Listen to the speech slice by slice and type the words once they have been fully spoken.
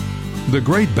The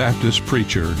great Baptist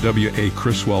preacher W.A.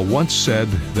 Criswell once said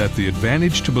that the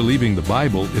advantage to believing the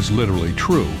Bible is literally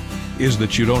true is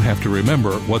that you don't have to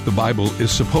remember what the Bible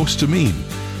is supposed to mean.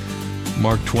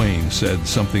 Mark Twain said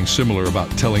something similar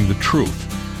about telling the truth.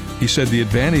 He said the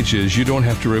advantage is you don't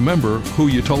have to remember who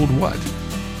you told what.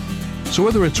 So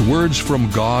whether it's words from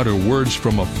God or words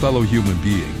from a fellow human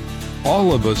being,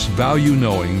 all of us value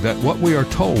knowing that what we are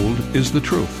told is the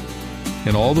truth.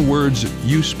 In all the words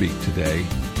you speak today,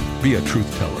 be a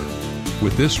truth teller,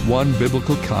 with this one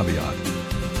biblical caveat.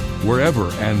 Wherever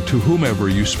and to whomever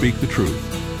you speak the truth,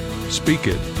 speak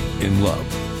it in love.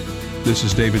 This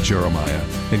is David Jeremiah,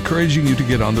 encouraging you to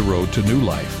get on the road to new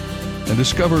life and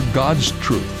discover God's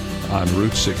truth on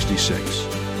Route 66.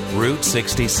 Route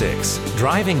 66,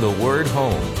 driving the word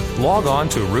home. Log on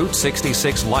to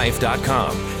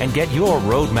Route66Life.com and get your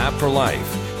roadmap for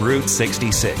life. Route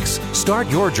 66. Start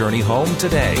your journey home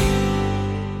today.